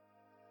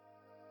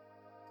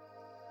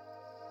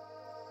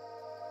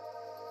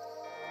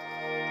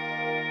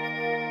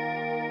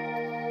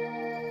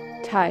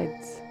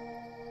Tides.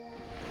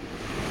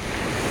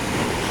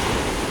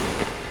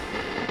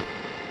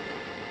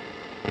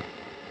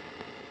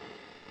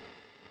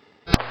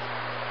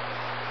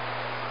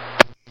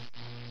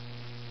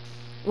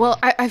 Well,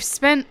 I've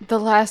spent the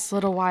last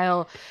little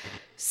while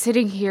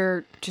sitting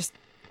here just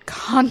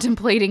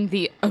contemplating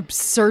the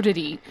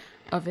absurdity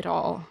of it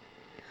all.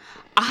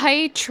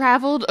 I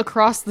traveled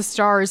across the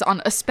stars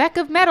on a speck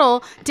of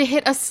metal to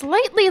hit a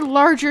slightly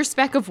larger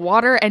speck of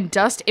water and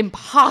dust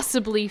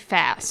impossibly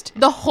fast,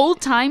 the whole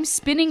time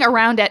spinning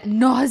around at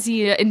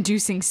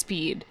nausea-inducing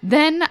speed.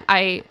 Then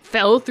I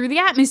fell through the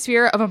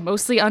atmosphere of a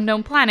mostly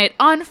unknown planet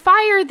on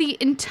fire the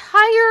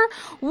entire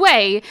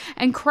way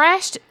and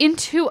crashed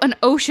into an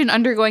ocean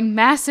undergoing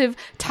massive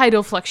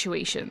tidal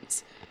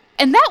fluctuations.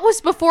 And that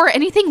was before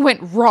anything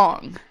went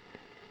wrong.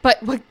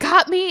 But what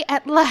got me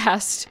at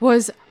last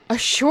was a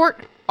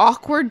short,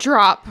 awkward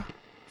drop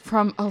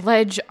from a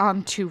ledge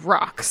onto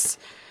rocks.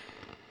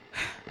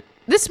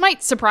 This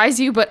might surprise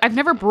you, but I've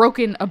never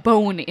broken a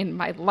bone in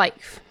my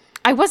life.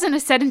 I wasn't a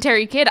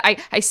sedentary kid.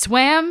 I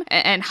swam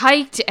and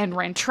hiked and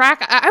ran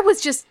track. I was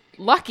just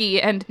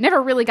lucky and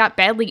never really got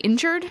badly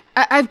injured.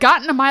 I've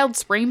gotten a mild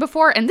sprain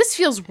before, and this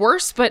feels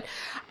worse, but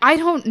I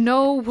don't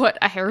know what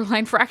a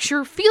hairline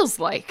fracture feels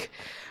like.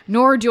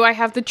 Nor do I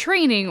have the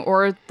training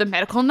or the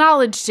medical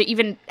knowledge to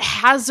even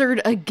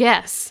hazard a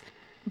guess.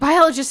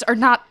 Biologists are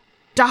not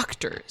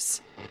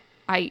doctors.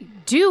 I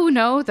do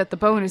know that the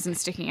bone isn't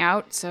sticking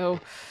out, so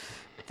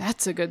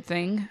that's a good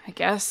thing, I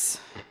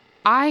guess.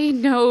 I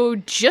know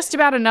just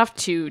about enough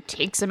to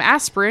take some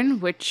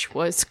aspirin, which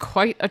was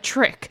quite a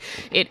trick.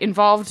 It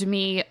involved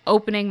me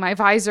opening my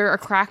visor a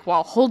crack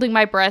while holding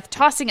my breath,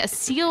 tossing a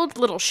sealed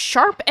little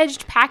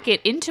sharp-edged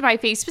packet into my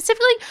face,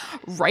 specifically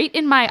right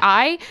in my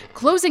eye,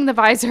 closing the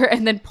visor,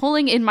 and then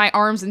pulling in my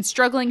arms and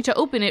struggling to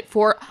open it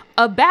for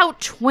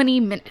about 20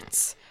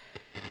 minutes.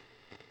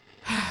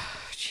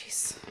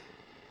 Jeez.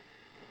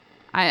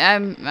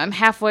 I'm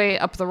halfway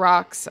up the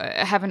rocks.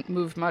 I haven't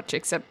moved much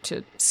except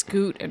to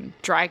scoot and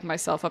drag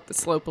myself up the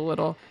slope a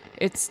little.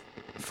 It's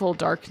full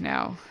dark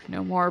now.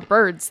 No more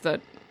birds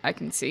that I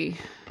can see.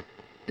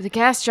 The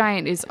gas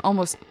giant is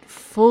almost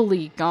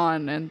fully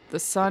gone, and the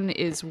sun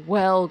is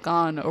well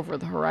gone over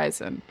the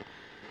horizon.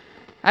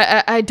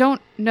 I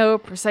don't know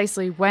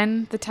precisely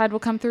when the tide will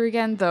come through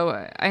again,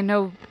 though I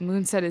know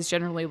moonset is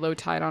generally low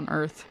tide on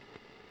Earth.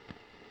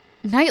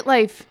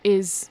 Nightlife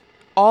is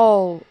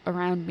all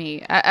around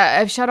me.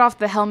 I've shut off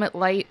the helmet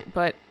light,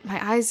 but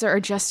my eyes are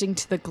adjusting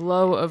to the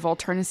glow of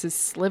Alternus'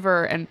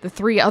 sliver and the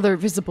 3 other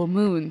visible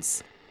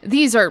moons.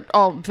 These are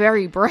all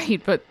very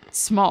bright, but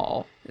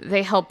small.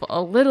 They help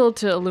a little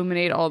to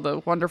illuminate all the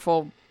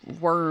wonderful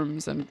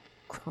worms and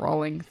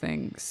crawling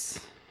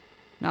things.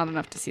 Not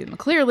enough to see them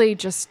clearly,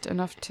 just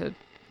enough to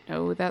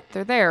know that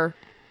they're there.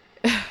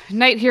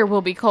 Night here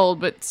will be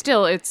cold, but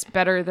still it's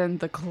better than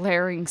the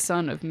glaring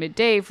sun of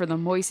midday for the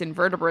moist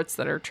invertebrates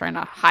that are trying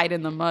to hide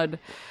in the mud.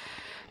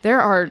 There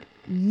are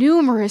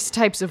numerous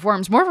types of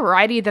worms, more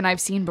variety than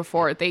I've seen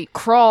before. They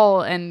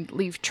crawl and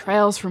leave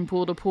trails from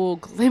pool to pool,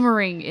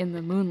 glimmering in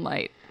the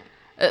moonlight.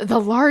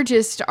 The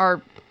largest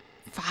are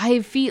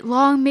 5 feet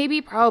long, maybe,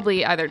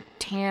 probably either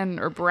tan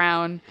or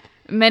brown.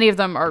 Many of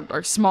them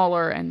are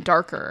smaller and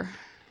darker.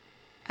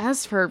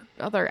 As for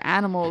other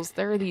animals,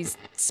 there are these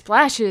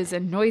splashes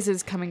and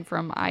noises coming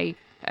from I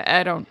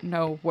don't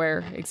know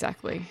where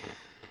exactly.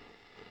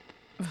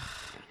 Ugh.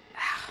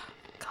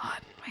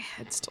 God, my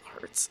head still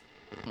hurts.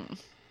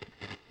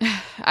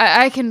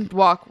 I can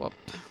walk,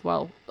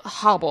 well,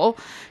 hobble,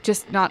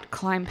 just not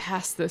climb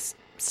past this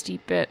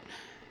steep bit.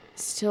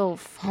 Still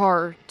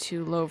far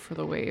too low for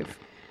the wave.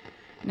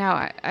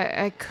 Now,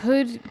 I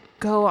could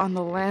go on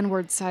the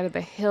landward side of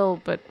the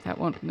hill, but that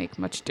won't make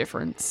much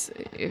difference.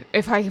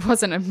 If I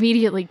wasn't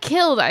immediately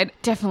killed, I'd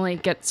definitely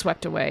get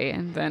swept away,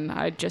 and then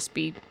I'd just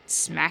be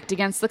smacked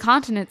against the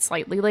continent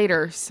slightly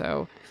later.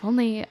 So, if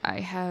only I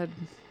had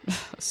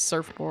a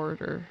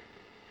surfboard or,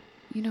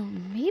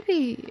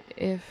 maybe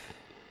if...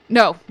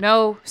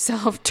 No,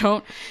 self,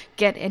 don't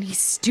get any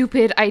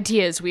stupid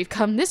ideas. We've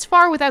come this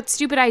far without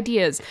stupid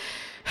ideas.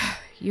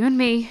 You and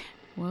me,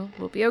 we'll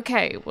be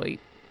okay. We'll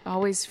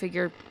always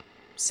figure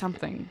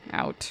something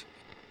out.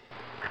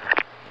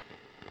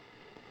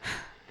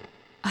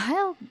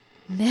 I'll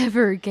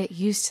never get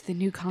used to the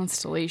new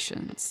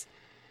constellations.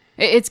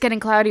 It's getting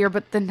cloudier,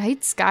 but the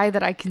night sky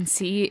that I can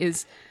see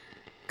is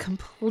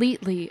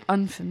completely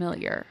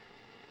unfamiliar.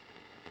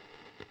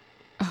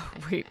 Oh,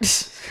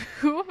 wait.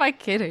 Who am I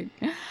kidding?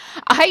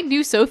 I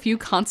knew so few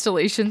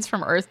constellations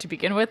from Earth to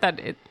begin with that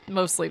it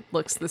mostly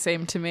looks the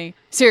same to me.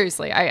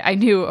 Seriously, I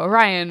knew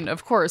Orion,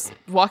 of course.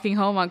 Walking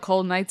home on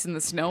cold nights in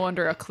the snow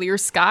under a clear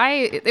sky,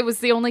 it was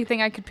the only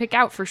thing I could pick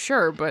out for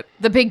sure. But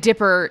the Big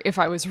Dipper, if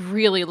I was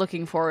really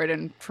looking for it,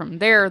 and from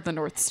there, the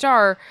North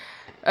Star,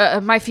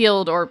 my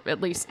field, or at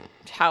least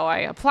how I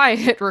apply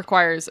it,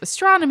 requires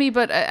astronomy,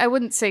 but I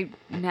wouldn't say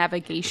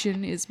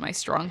navigation is my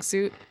strong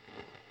suit.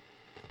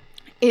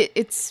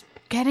 It's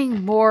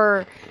getting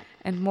more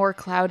and more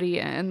cloudy,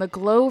 and the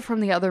glow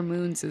from the other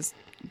moons is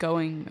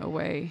going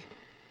away.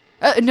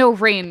 No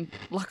rain,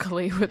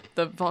 luckily, with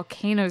the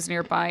volcanoes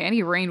nearby.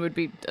 Any rain would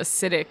be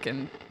acidic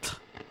and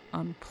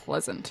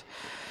unpleasant.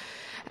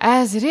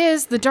 As it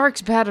is, the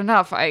dark's bad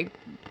enough. I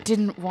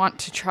didn't want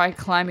to try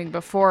climbing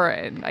before,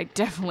 and I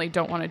definitely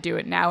don't want to do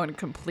it now in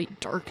complete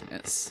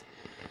darkness.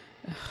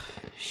 Ugh,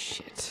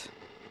 shit.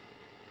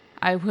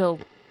 I will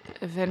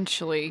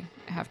eventually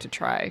have to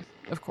try,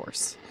 of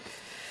course.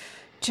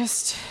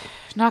 Just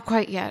not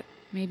quite yet.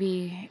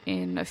 Maybe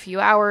in a few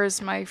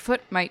hours, my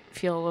foot might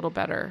feel a little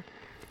better.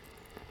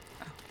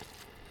 Oh,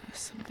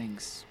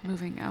 something's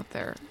moving out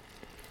there.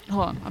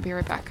 Hold on, I'll be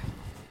right back.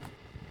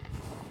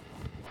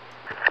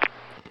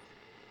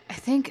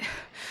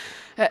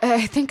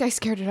 I think I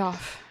scared it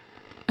off.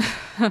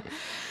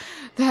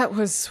 That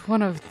was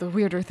one of the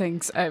weirder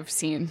things I've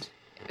seen.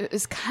 It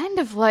was kind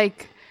of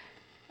like,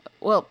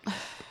 well,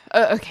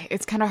 okay,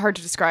 it's kind of hard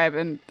to describe,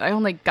 and I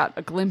only got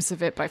a glimpse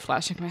of it by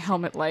flashing my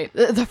helmet light.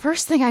 The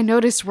first thing I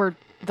noticed were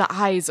the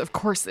eyes, of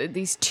course,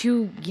 these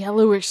two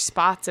yellowish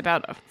spots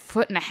about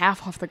 1.5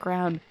 feet off the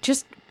ground,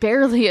 just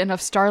barely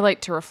enough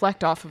starlight to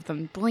reflect off of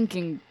them,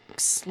 blinking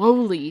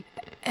slowly.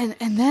 And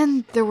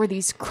then there were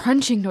these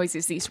crunching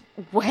noises, these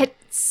wet,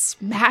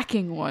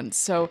 smacking ones.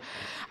 So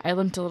I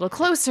limped a little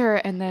closer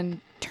and then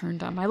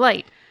turned on my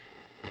light.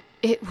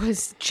 It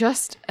was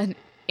just an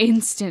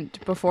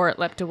instant before it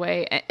leapt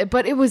away,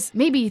 but it was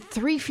maybe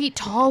 3 feet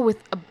tall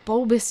with a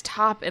bulbous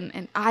top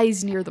and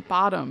eyes near the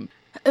bottom.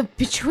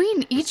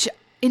 Between each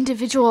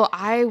individual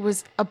eye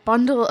was a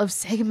bundle of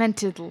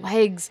segmented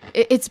legs.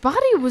 Its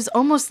body was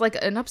almost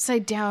like an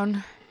upside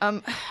down...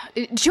 do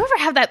you ever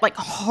have that, like,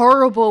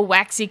 horrible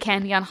waxy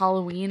candy on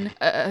Halloween?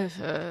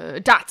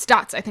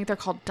 Dots, I think they're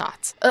called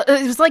dots.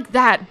 It was like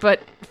that,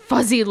 but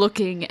fuzzy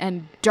looking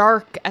and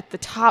dark at the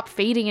top,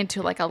 fading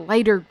into, like, a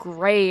lighter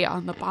gray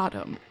on the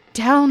bottom.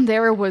 Down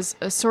there was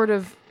a sort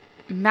of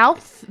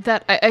mouth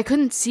that I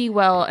couldn't see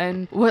well,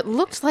 and what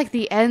looked like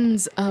the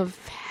ends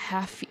of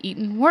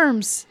half-eaten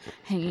worms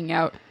hanging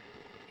out.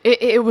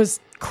 It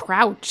was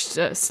crouched,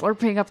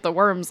 slurping up the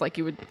worms like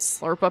you would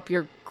slurp up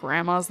your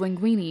grandma's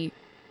linguine.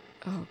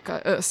 Oh,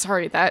 God.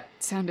 Sorry, that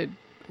sounded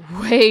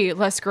way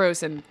less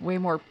gross and way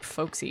more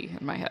folksy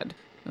in my head.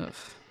 Ugh.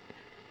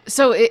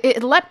 So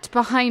it leapt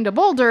behind a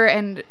boulder,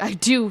 and I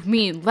do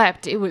mean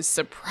leapt. It was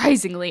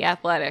surprisingly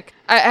athletic.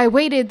 I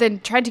waited,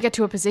 then tried to get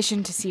to a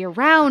position to see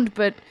around,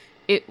 but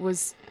it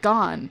was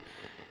gone.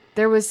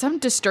 There was some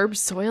disturbed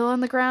soil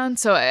on the ground,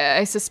 so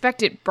I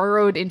suspect it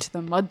burrowed into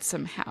the mud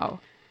somehow.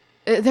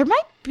 There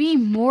might be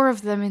more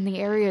of them in the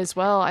area as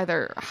well,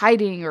 either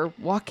hiding or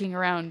walking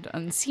around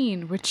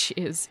unseen, which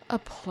is a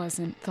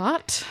pleasant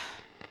thought.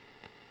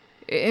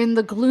 In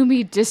the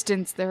gloomy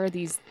distance, there are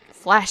these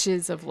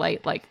flashes of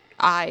light, like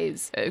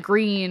eyes,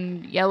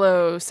 green,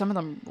 yellow, some of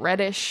them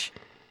reddish.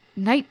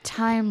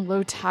 Nighttime,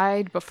 low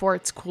tide, before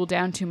it's cooled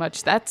down too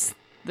much, that's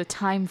the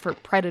time for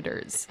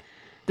predators.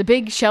 The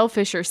big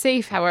shellfish are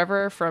safe,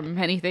 however, from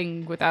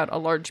anything without a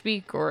large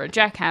beak or a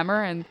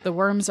jackhammer, and the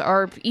worms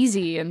are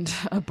easy and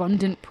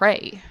abundant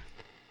prey.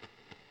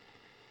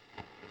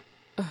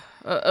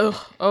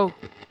 Oh,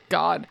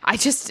 God. I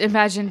just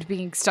imagined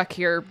being stuck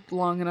here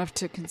long enough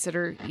to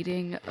consider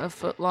eating a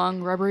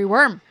foot-long rubbery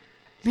worm.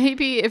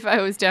 Maybe if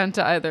I was down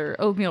to either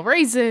oatmeal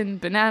raisin,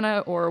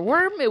 banana, or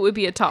worm, it would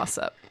be a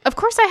toss-up. Of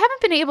course, I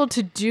haven't been able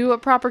to do a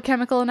proper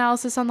chemical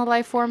analysis on the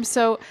life form,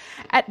 so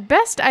at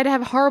best I'd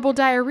have horrible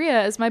diarrhea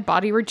as my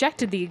body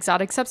rejected the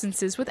exotic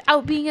substances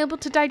without being able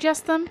to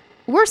digest them.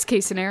 Worst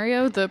case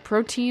scenario, the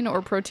protein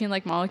or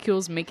protein-like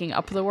molecules making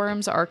up the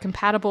worms are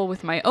compatible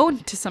with my own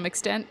to some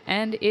extent,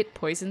 and it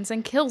poisons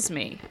and kills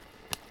me.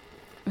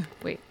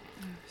 Wait,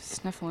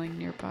 sniffling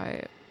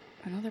nearby.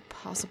 Another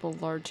possible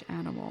large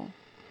animal.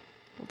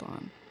 Hold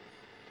on.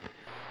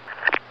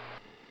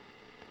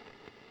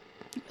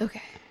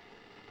 Okay.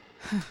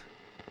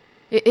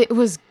 It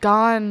was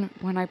gone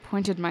when I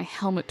pointed my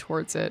helmet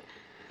towards it.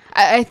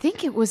 I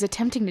think it was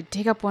attempting to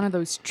dig up one of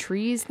those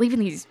trees, leaving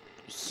these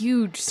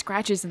huge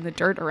scratches in the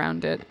dirt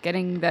around it,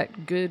 getting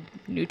that good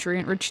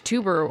nutrient-rich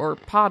tuber or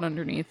pod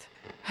underneath.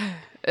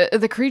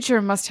 The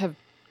creature must have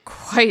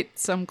quite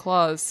some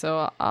claws,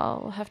 so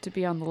I'll have to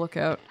be on the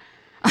lookout.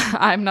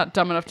 I'm not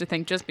dumb enough to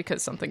think just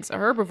because something's a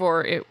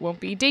herbivore, it won't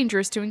be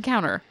dangerous to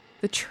encounter.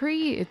 The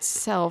tree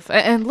itself,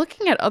 and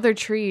looking at other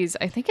trees,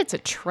 I think it's a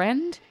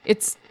trend.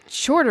 It's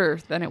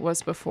shorter than it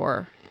was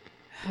before.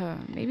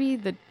 Maybe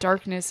the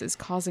darkness is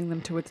causing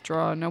them to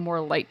withdraw, no more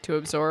light to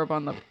absorb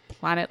on the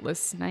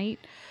planetless night.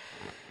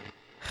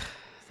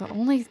 The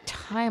only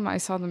time I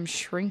saw them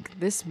shrink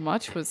this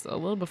much was a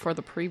little before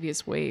the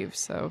previous wave,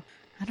 so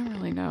I don't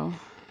really know.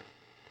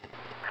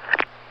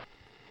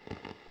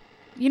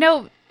 You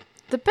know,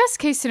 the best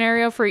case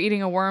scenario for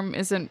eating a worm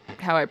isn't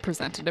how I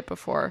presented it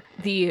before.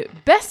 The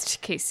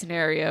best case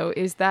scenario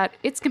is that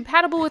it's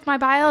compatible with my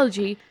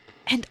biology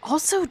and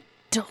also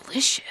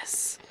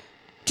delicious.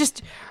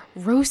 Just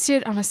roast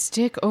it on a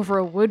stick over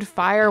a wood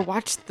fire,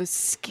 watch the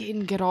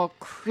skin get all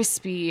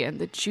crispy and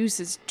the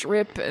juices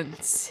drip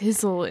and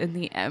sizzle in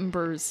the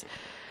embers.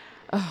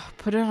 Oh,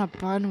 put it on a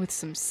bun with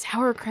some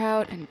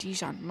sauerkraut and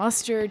Dijon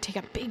mustard, take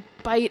a big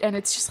bite, and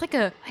it's just like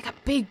a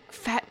big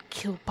fat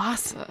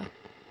kielbasa.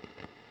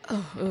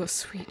 Oh,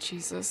 sweet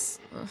Jesus.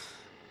 Ugh.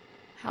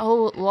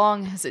 How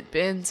long has it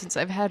been since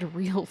I've had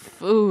real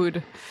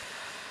food?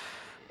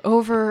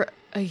 Over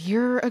a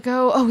year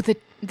ago? Oh,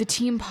 the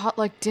team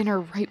potluck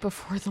dinner right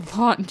before the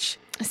launch.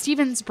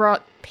 Stevens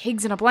brought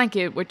pigs in a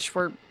blanket, which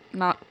were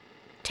not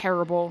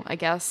terrible, I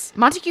guess.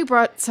 Montague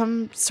brought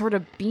some sort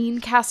of bean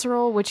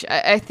casserole, which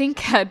I think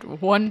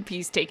had one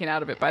piece taken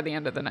out of it by the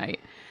end of the night.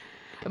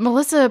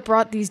 Melissa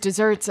brought these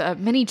desserts,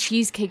 mini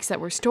cheesecakes that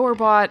were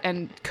store-bought,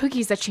 and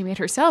cookies that she made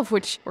herself,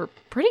 which were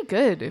pretty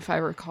good, if I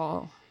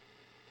recall.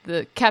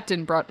 The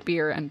captain brought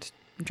beer and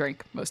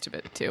drank most of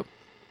it, too.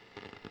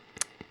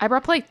 I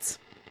brought plates.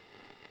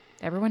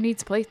 Everyone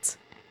needs plates.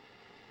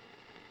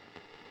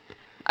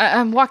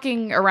 I'm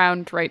walking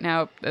around right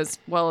now as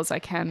well as I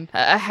can.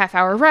 A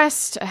half-hour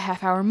rest, a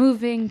half-hour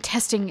moving,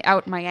 testing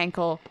out my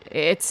ankle.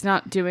 It's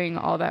not doing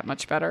all that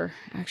much better,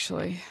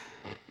 actually.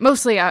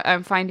 Mostly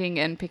I'm finding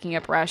and picking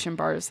up ration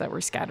bars that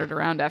were scattered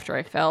around after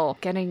I fell,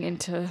 getting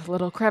into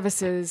little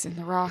crevices in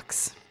the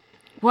rocks.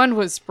 One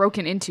was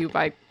broken into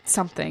by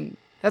something.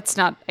 That's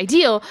not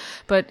ideal,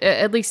 but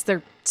at least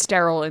they're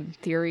sterile in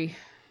theory.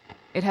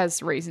 It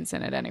has raisins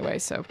in it anyway,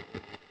 so...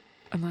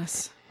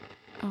 Unless...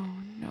 Oh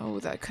no,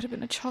 that could have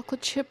been a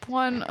chocolate chip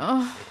one.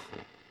 Oh,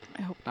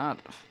 I hope not.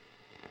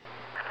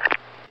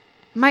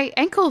 My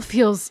ankle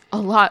feels a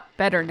lot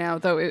better now,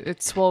 though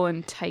it's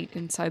swollen tight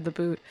inside the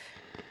boot.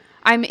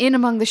 I'm in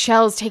among the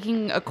shells,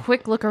 taking a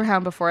quick look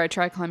around before I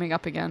try climbing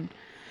up again.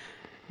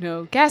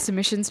 No gas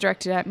emissions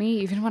directed at me,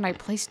 even when I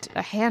placed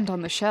a hand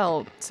on the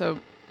shell, so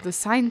the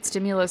sign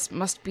stimulus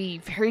must be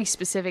very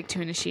specific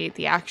to initiate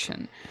the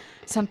action.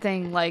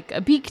 Something like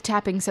a beak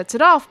tapping sets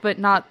it off, but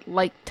not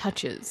light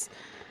touches.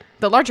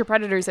 The larger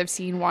predators I've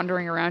seen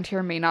wandering around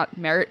here may not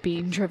merit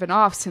being driven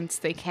off since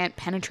they can't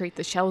penetrate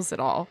the shells at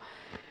all.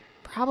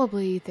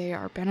 Probably they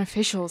are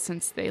beneficial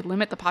since they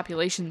limit the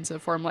populations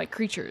of worm-like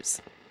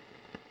creatures.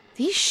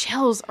 These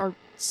shells are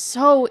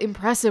so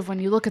impressive when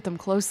you look at them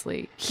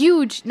closely.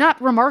 Huge,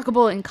 not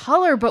remarkable in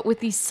color, but with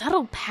these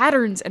subtle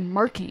patterns and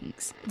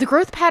markings. The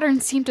growth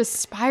patterns seem to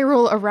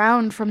spiral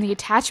around from the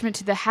attachment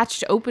to the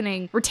hatched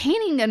opening,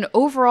 retaining an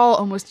overall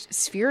almost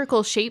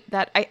spherical shape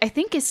that I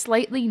think is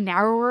slightly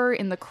narrower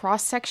in the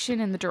cross-section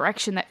in the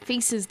direction that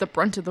faces the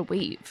brunt of the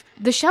wave.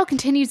 The shell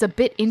continues a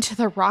bit into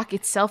the rock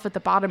itself at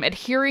the bottom,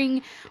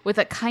 adhering with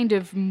a kind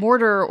of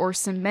mortar or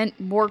cement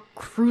more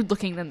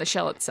crude-looking than the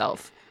shell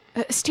itself.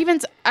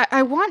 Stevens,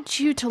 I want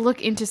you to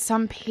look into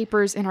some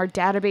papers in our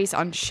database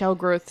on shell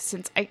growth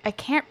since I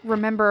can't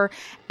remember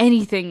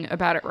anything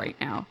about it right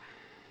now.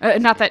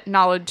 Not that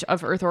knowledge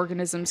of Earth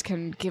organisms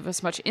can give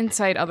us much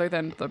insight other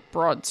than the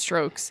broad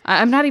strokes.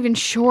 I'm not even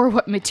sure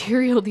what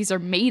material these are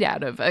made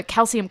out of.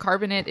 Calcium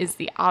carbonate is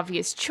the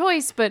obvious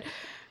choice, but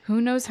who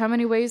knows how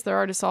many ways there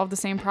are to solve the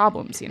same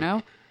problems, you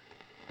know?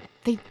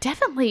 They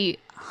definitely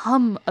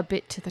hum a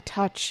bit to the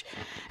touch,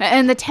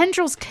 and the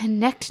tendrils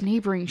connect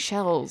neighboring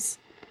shells.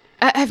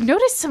 I've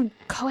noticed some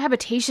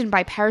cohabitation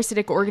by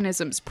parasitic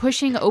organisms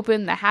pushing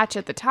open the hatch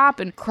at the top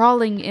and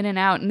crawling in and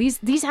out. And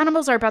these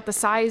animals are about the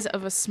size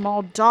of a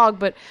small dog,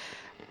 but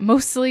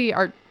mostly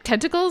are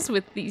tentacles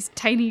with these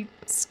tiny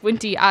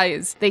squinty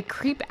eyes. They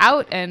creep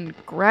out and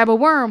grab a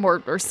worm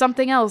or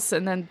something else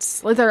and then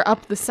slither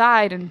up the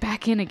side and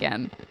back in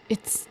again.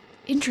 It's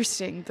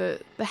interesting.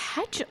 The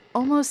hatch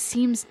almost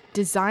seems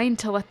designed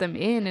to let them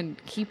in and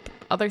keep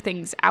other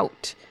things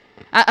out.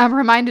 I'm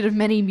reminded of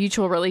many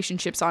mutual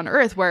relationships on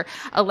Earth where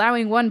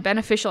allowing one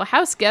beneficial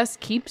house guest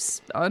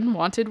keeps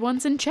unwanted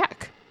ones in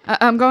check.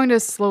 I'm going to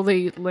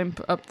slowly limp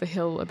up the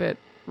hill a bit,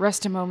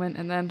 rest a moment,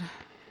 and then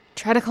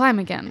try to climb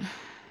again.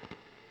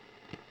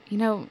 You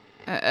know,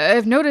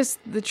 I've noticed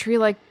the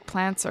tree-like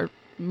plants are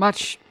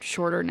much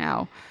shorter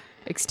now,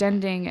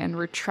 extending and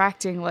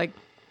retracting like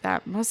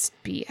that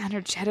must be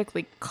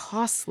energetically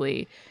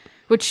costly.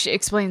 Which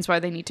explains why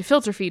they need to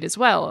filter feed as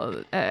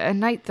well. At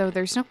night, though,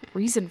 there's no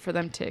reason for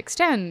them to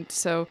extend,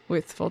 so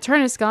with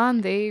Volturnus gone,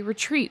 they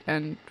retreat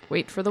and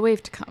wait for the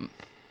wave to come.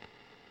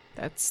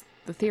 That's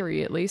the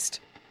theory, at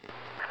least.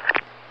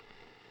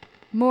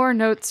 More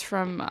notes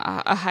from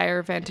a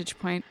higher vantage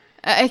point.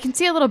 I can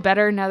see a little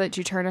better now that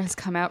Juturna has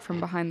come out from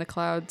behind the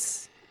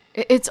clouds.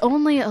 It's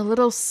only a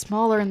little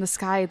smaller in the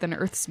sky than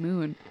Earth's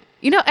moon.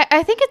 You know,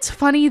 I think it's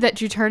funny that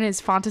Juturna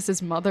is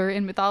Fontus' mother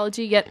in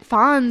mythology, yet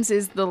Fons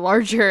is the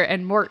larger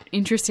and more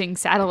interesting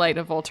satellite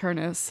of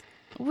Volturnus.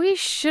 We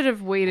should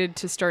have waited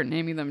to start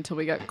naming them until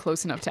we got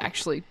close enough to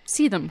actually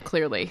see them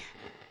clearly.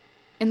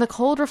 In the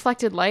cold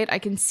reflected light, I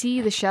can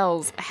see the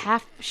shells,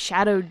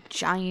 half-shadowed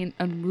giant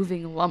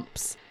unmoving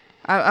lumps.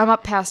 I'm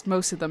up past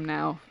most of them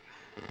now.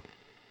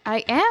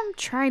 I am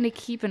trying to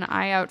keep an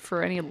eye out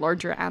for any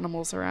larger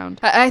animals around.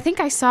 I think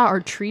I saw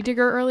our tree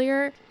digger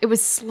earlier. It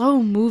was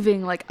slow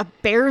moving like a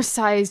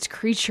bear-sized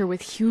creature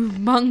with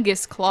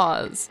humongous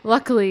claws.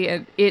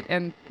 Luckily, it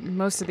and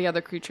most of the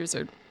other creatures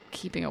are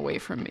keeping away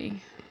from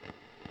me.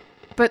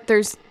 But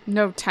there's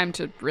no time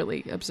to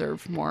really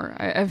observe more.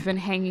 I've been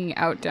hanging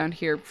out down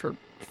here for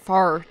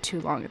far too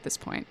long at this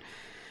point.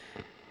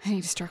 I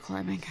need to start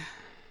climbing.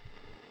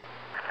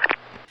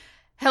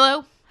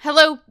 Hello?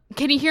 Hello?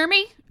 Can you hear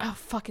me? Oh,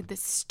 fucking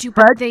this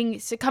stupid thing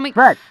is coming.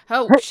 Fred!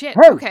 Oh, hey, shit.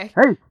 Hey, okay.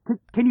 Hey,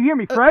 can you hear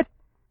me, Fred?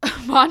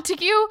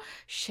 Montague?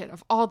 Shit,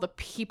 of all the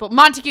people.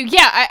 Montague,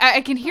 yeah,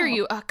 I can hear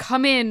you.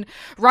 Come in.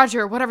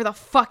 Roger, whatever the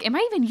fuck. Am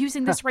I even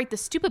using this right? The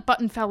stupid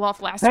button fell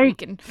off last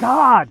week. And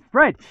God,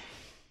 Fred!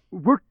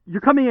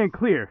 You're coming in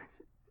clear.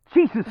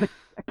 Jesus,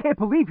 I can't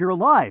believe you're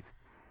alive.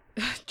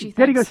 Gee,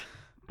 getting thanks.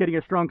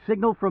 a strong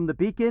signal from the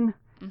beacon.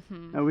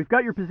 Mm-hmm. We've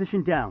got your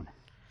position down.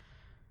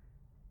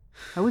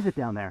 How is it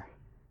down there?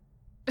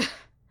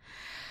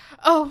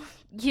 Oh,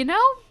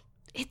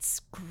 it's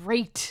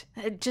great.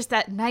 Just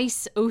that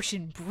nice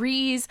ocean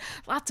breeze,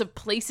 lots of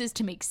places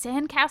to make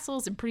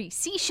sandcastles and pretty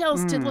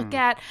seashells to look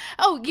at.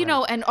 Oh,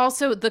 right. And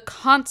also the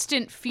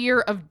constant fear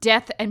of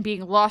death and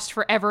being lost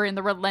forever in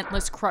the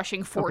relentless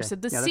crushing force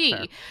of the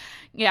sea.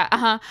 Yeah,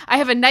 I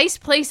have a nice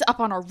place up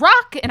on a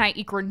rock, and I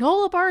eat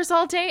granola bars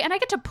all day, and I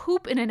get to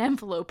poop in an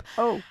envelope.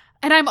 Oh.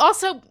 And I'm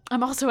also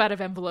out of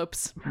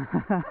envelopes.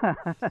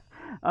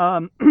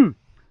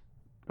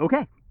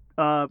 Okay.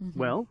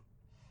 Well,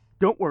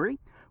 don't worry.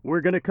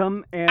 We're going to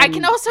come and... I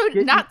can also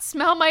not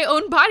smell my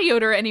own body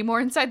odor anymore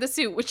inside the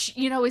suit, which,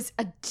 is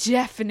a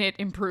definite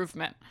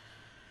improvement.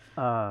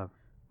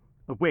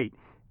 Wait.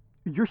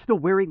 You're still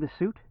wearing the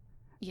suit?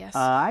 Yes.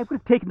 I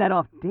would have taken that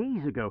off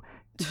days ago.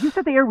 You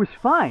said the air was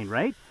fine,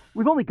 right?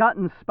 We've only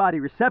gotten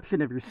spotty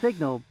reception of your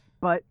signal,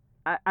 but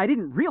I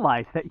didn't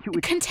realize that you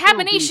would...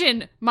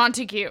 Contamination,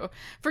 Montague.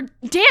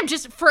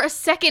 Just for a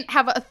second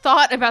have a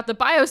thought about the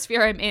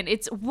biosphere I'm in.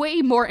 It's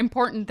way more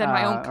important than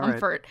my own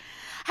comfort. Right.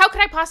 How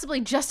could I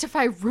possibly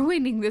justify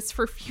ruining this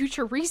for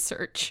future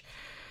research?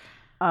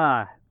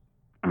 I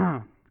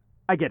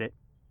get it.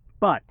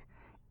 But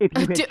if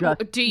you had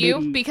just... Do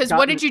you? Because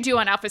what did you do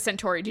on Alpha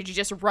Centauri? Did you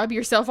just rub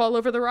yourself all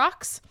over the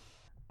rocks?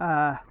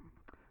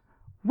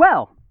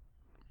 Well,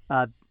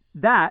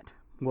 that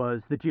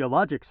was the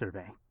geologic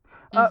survey.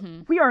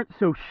 We aren't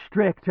so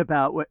strict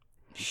about what...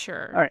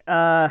 Sure. All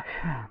right,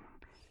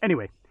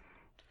 anyway,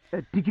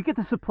 did you get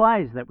the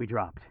supplies that we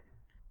dropped?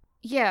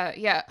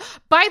 Yeah.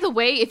 By the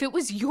way, if it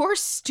was your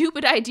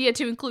stupid idea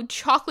to include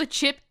chocolate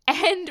chip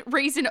and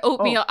raisin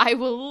oatmeal, I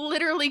will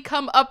literally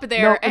come up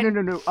there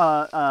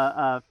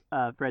No,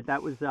 Fred,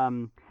 that was,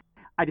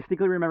 I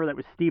distinctly remember that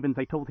was Stevens.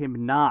 I told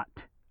him not.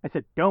 I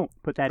said, don't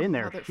put that in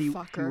there. She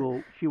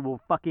will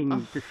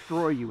fucking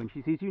destroy you when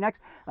she sees you next.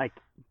 Like,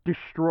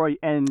 destroy,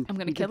 and I'm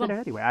gonna kill him.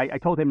 Anyway, I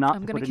told him not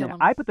to put it in there. Him.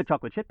 I put the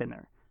chocolate chip in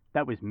there.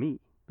 That was me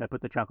that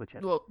put the chocolate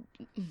chip. Well,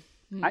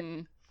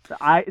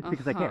 it's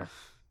because I care.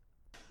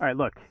 All right,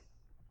 look.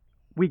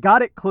 We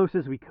got it close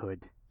as we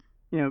could.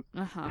 Damn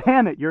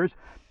it,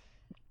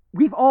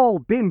 we've all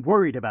been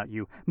worried about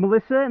you.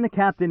 Melissa and the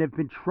captain have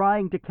been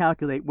trying to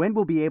calculate when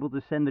we'll be able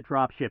to send the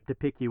dropship to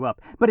pick you up.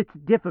 But it's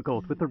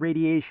difficult with the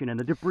radiation and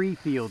the debris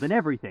field and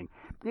everything.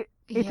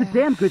 It's a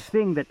damn good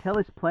thing that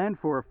Tellus planned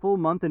for a full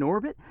month in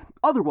orbit.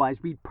 Otherwise,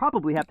 we'd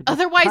probably have to...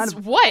 Otherwise,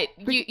 what?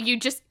 You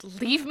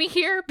just leave me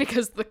here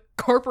because the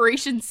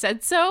corporation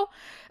said so?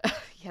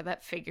 Yeah,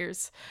 that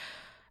figures.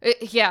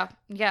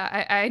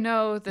 I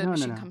know the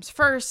mission comes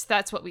first.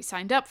 That's what we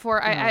signed up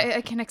for.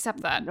 I can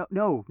accept that.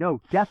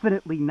 No,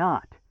 definitely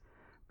not.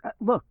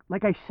 Look,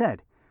 like I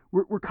said,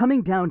 we're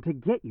coming down to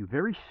get you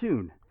very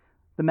soon.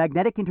 The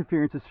magnetic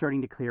interference is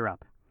starting to clear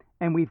up,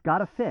 and we've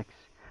got a fix.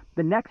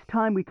 The next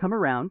time we come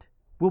around,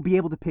 we'll be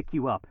able to pick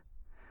you up.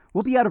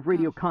 We'll be out of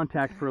radio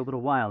contact for a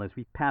little while as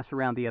we pass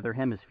around the other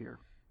hemisphere.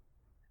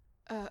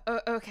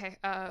 Okay,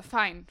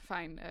 fine.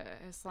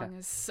 As long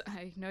as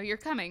I know you're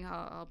coming,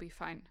 I'll be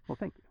fine. Well,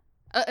 thank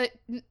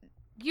you.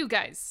 You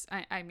guys,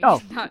 I mean,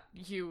 not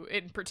you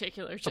in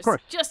particular, of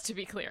course. Just to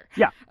be clear.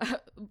 Yeah.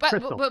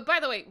 But by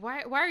the way,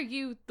 why are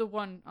you the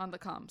one on the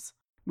comms?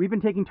 We've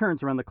been taking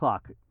turns around the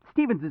clock.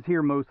 Stevens is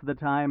here most of the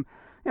time,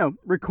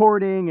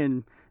 recording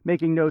and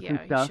making notes and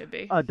stuff. He should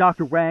be.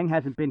 Dr. Wang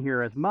hasn't been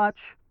here as much.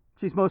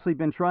 She's mostly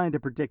been trying to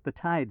predict the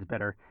tides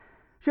better.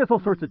 She has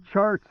all sorts of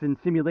charts and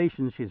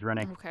simulations she's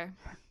running. Okay.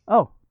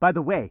 Oh, by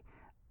the way,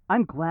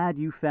 I'm glad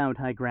you found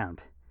high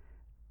ground.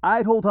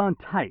 I'd hold on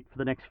tight for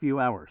the next few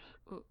hours.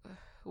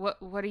 What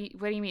do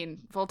you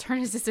mean?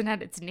 Volturnus isn't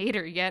at its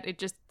nadir yet. It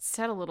just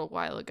set a little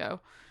while ago.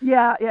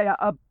 Yeah.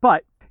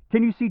 But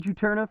can you see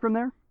Juturna from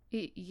there?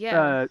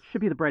 Yeah. Should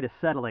be the brightest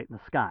satellite in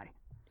the sky.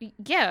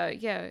 Yeah,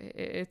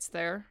 it's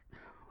there.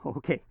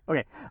 Okay.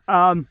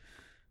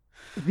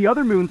 The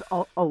other moon's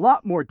a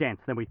lot more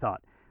dense than we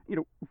thought.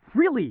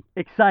 Really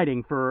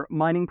exciting for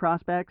mining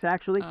prospects,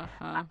 actually.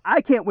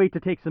 I can't wait to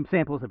take some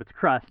samples of its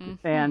crust.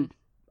 Mm-hmm. And,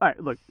 all right,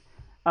 look,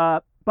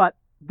 but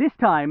this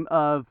time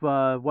of,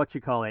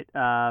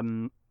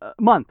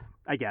 month,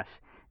 I guess,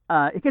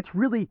 it gets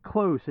really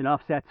close and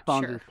offsets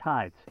Fonz's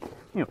tides.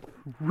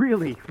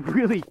 Really,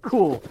 really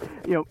cool.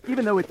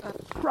 Even though it's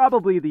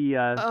probably the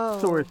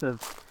source of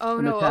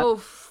fuck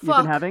you've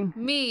been having.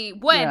 Me.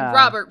 When,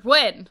 Robert,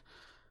 when?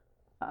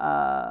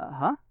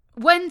 Huh?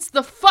 When's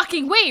the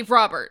fucking wave,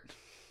 Robert?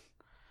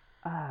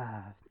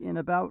 In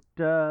about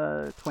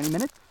 20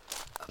 minutes.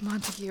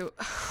 Montague.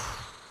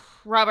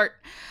 Robert,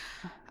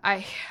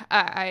 I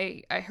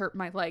hurt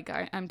my leg.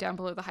 I'm down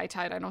below the high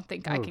tide. I don't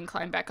think I can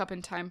climb back up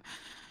in time.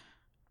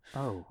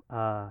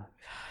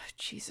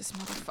 Jesus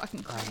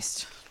motherfucking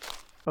Christ.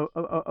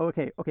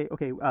 Okay.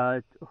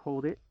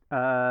 Hold it.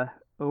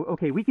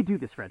 Okay, we could do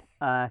this, Fred.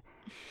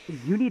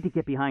 You need to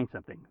get behind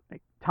something.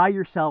 Like, tie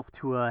yourself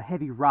to a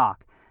heavy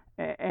rock,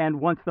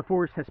 and once the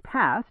force has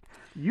passed,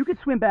 you could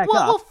swim back up.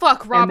 Well,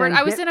 fuck, Robert.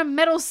 I was in a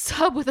metal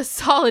sub with a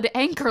solid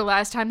anchor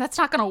last time. That's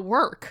not gonna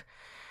work.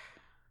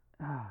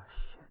 Oh,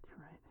 shit, you're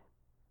right.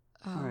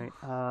 All right.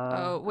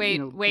 Wait.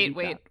 So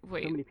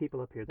many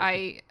people up here.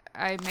 I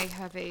may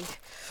have a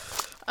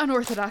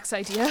unorthodox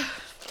idea.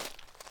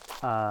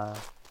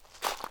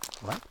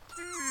 What?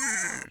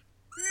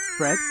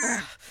 Fred?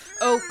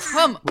 Oh,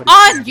 come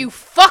on, you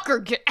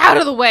fucker! Get out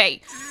of the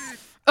way!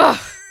 Ugh.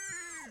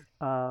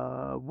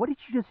 What did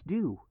you just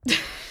do?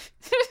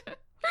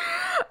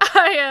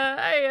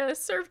 I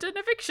served an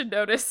eviction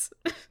notice.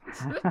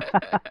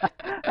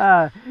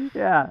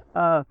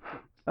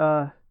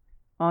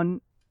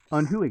 On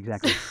who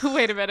exactly?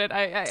 Wait a minute.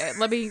 I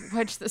let me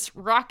wedge this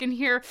rock in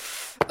here.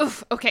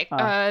 Oof. Okay.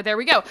 There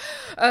we go.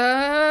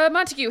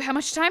 Montague, how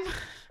much time?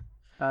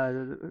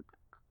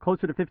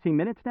 Closer to 15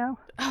 minutes now.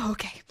 Oh,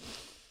 okay.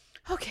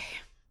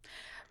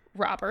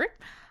 Robert,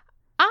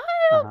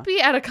 I'll be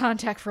out of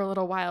contact for a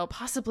little while.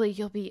 Possibly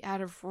you'll be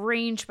out of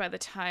range by the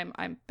time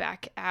I'm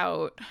back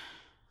out.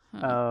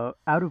 Out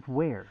of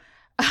where?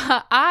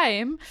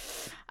 I'm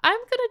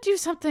gonna do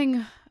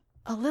something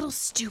a little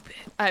stupid.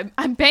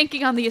 I'm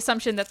banking on the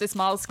assumption that this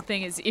mollusk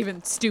thing is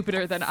even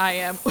stupider than I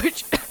am,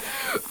 which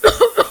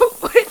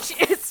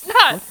it's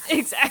not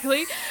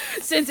exactly,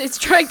 since it's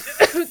trying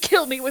to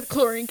kill me with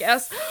chlorine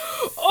gas.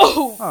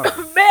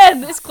 Oh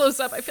man, this close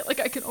up, I feel like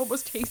I can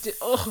almost taste it.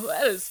 Oh,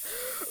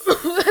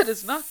 that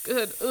is not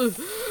good. Ugh.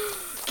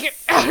 Get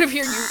out of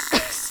here, you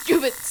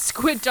stupid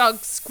squid dog,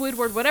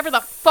 Squidward, whatever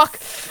the fuck.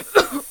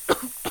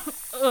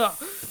 Ugh.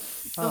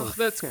 Oh,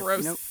 that's shit.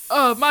 Gross. Nope.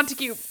 Oh,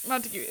 Montague,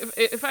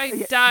 if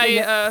I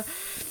die,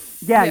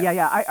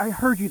 Yeah. I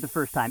heard you the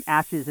first time.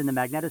 Ashes in the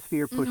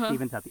magnetosphere push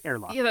Stevens out the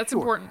airlock. Yeah, that's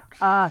important.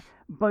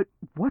 But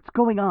what's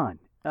going on?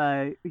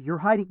 You're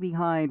hiding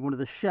behind one of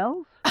the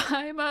shells?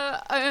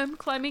 I'm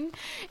climbing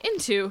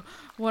into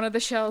one of the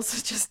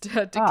shells just to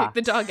kick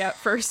the dog out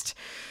first.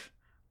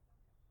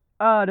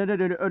 No.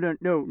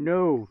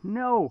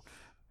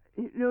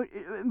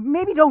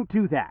 Maybe don't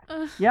do that.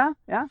 Yeah.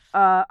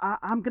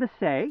 I'm gonna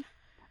say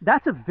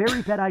that's a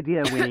very bad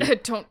idea, Winnie.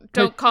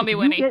 Don't call me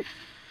Winnie.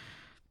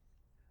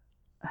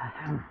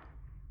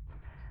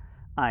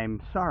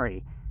 I'm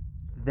sorry.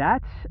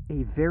 That's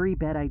a very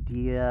bad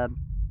idea.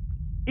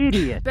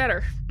 Idiot.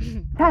 Better.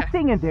 That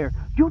thing in there,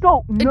 you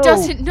don't know. It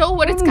doesn't know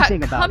what it's got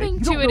coming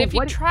it. to it if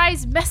it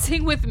tries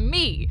messing with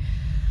me.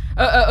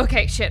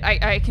 Okay, shit.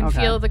 I can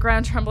feel the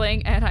ground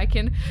trembling, and I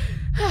can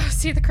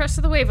see the crest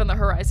of the wave on the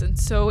horizon.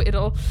 So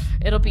it'll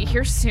be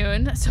here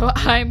soon. So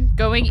I'm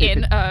going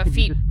in,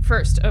 feet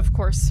first, of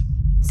course.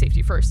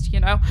 Safety first, you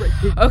know.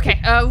 Okay.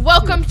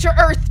 Welcome to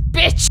Earth,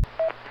 bitch.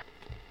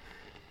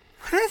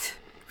 What?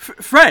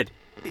 Fred,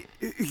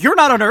 you're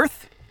not on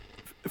Earth.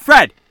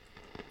 Fred,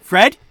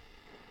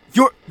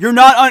 you're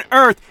not on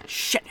Earth.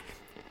 Shit.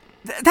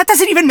 That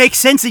doesn't even make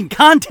sense in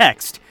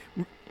context.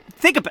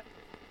 Think about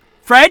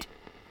Fred.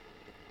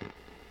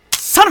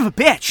 Son of a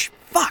bitch!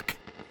 Fuck!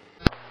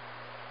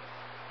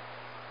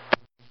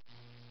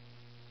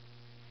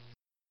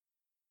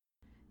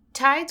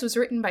 Tides was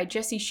written by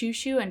Jesse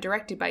Shushu and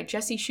directed by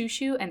Jesse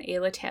Shushu and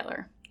Ayla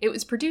Taylor. It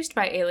was produced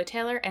by Ayla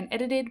Taylor and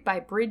edited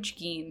by Bridge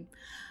Geen.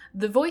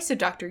 The voice of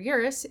Dr.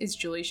 Eurus is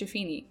Julie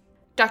Schaffini.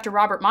 Dr.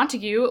 Robert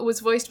Montague was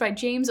voiced by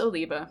James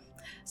Oliva.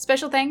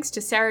 Special thanks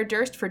to Sarah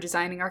Durst for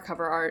designing our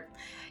cover art.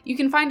 You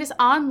can find us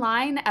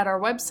online at our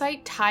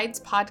website,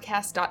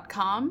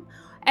 tidespodcast.com,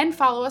 and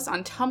follow us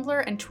on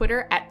Tumblr and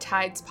Twitter at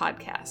Tides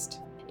Podcast.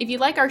 If you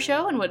like our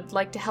show and would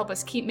like to help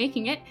us keep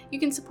making it, you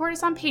can support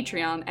us on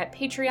Patreon at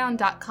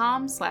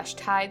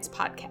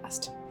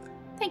patreon.com/tidespodcast.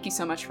 Thank you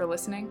so much for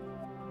listening.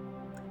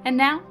 And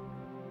now?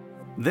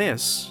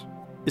 This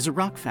is a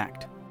rock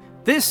fact.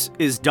 This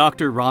is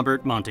Dr.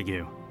 Robert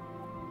Montague.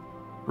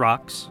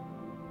 Rocks?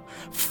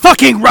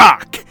 Fucking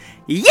rock!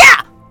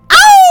 Yeah!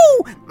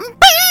 Ow!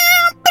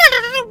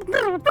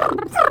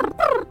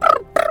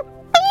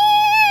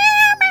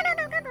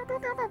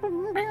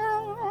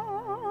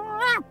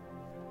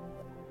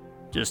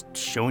 Just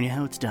showing you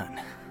how it's done.